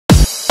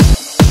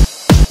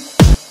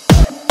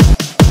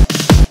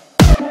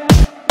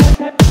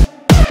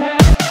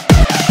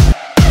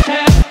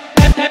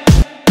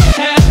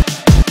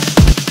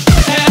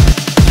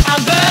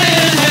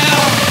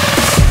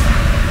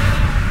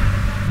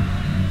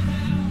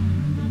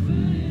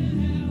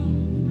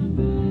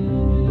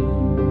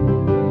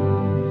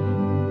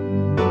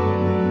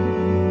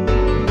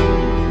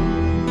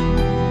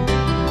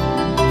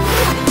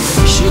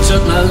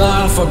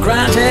love for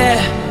granted.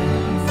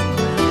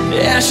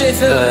 Yeah, she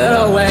threw it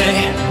away.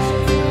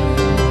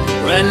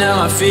 Right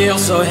now I feel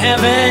so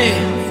heavy.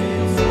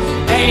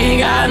 Ain't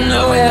got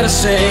nowhere to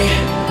stay.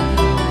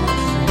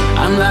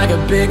 I'm like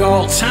a big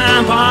old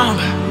time bomb.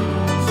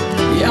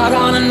 You're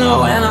gonna know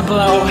when I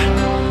blow.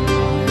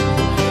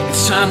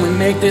 It's time we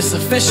make this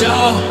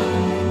official.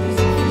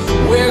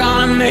 We're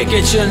gonna make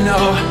it, you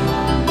know.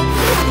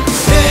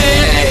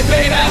 Hey,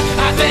 baby,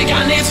 I think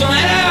I need some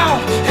help.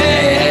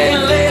 Hey,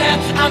 lady,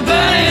 I'm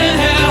burning in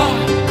hell.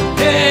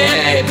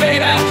 Hey,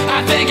 baby, I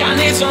think I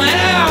need some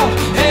help.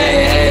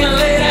 Hey,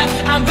 lady,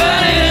 I'm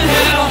burning in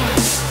hell.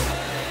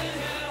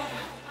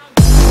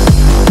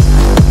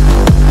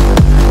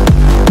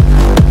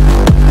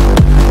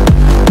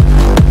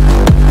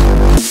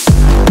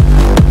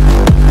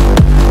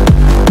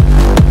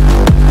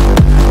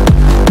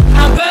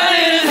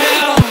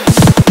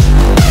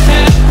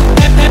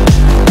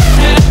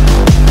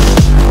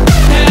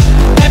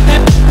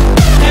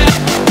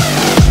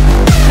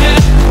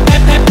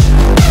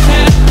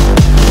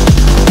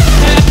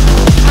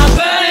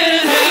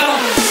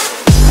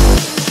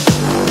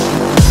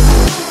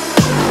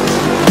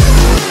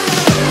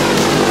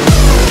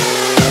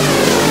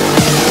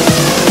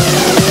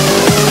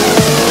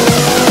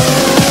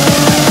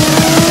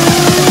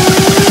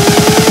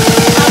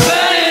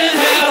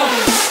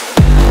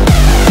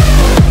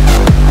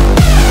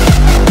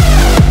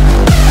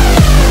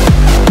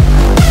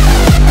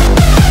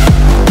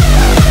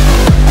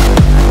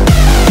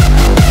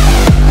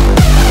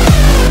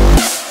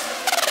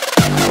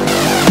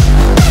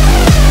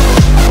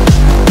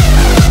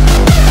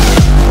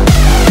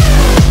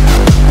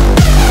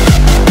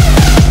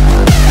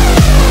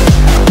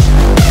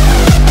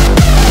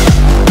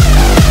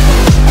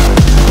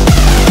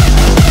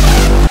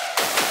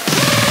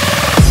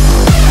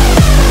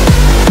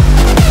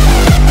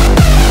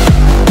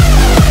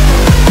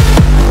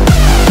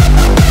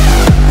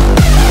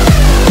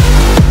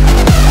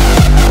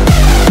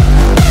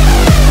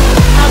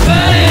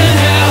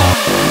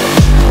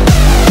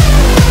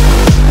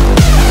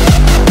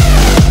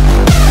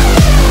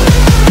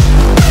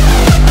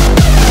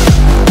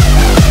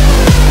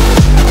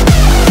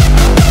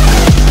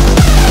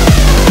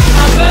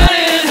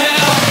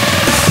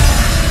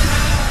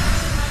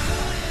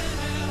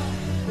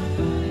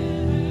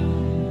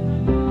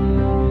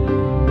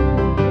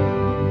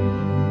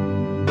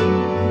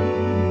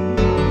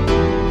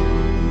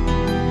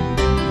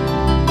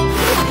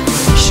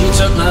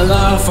 Took my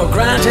love for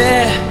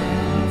granted.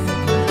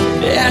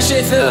 Yeah,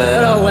 she threw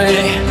it away.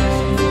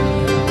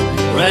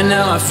 Right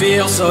now I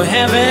feel so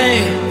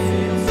heavy.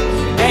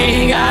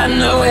 Ain't got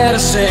nowhere to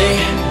stay.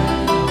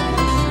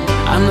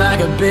 I'm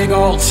like a big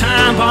old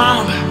time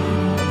bomb.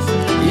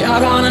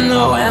 You're gonna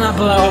know when I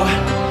blow.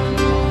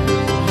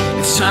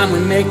 It's time we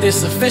make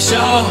this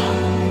official.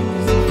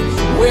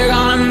 We're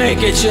gonna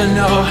make it, you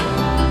know.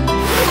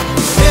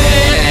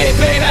 Hey,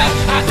 baby,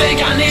 I think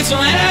I need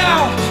some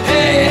help.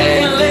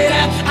 Hey, lady,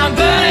 I'm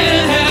burning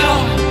in hell.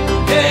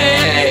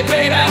 Hey,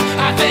 baby,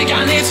 I think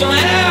I need some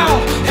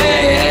help.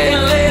 Hey,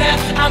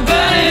 lady, I'm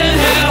burning in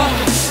hell.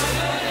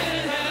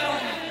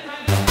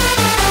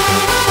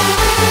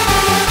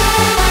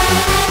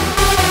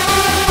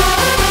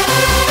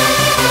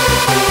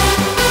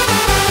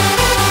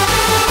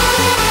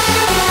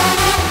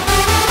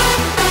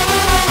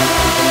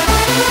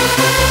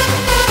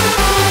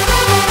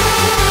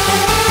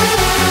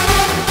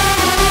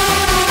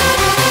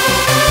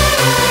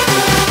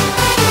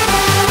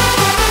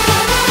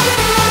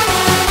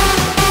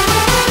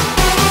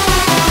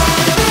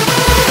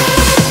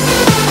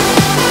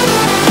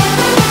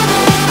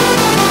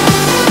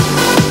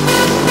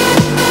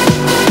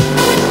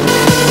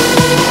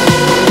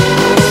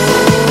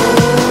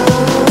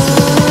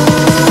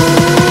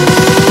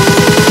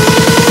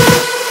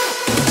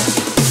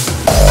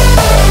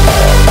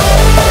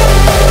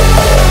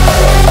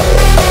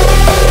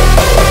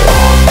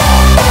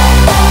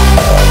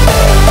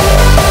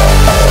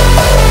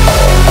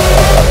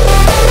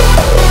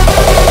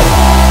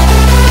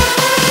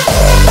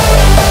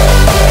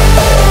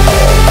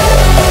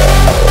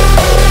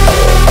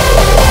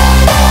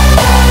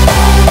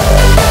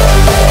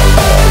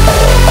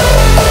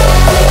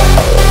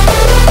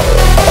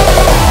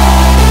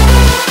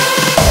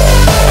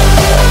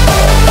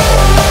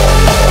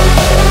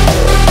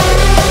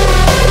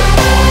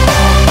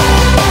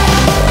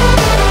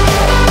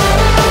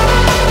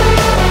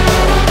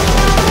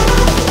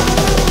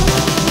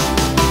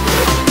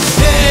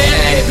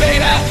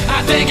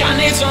 I think I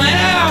need some help.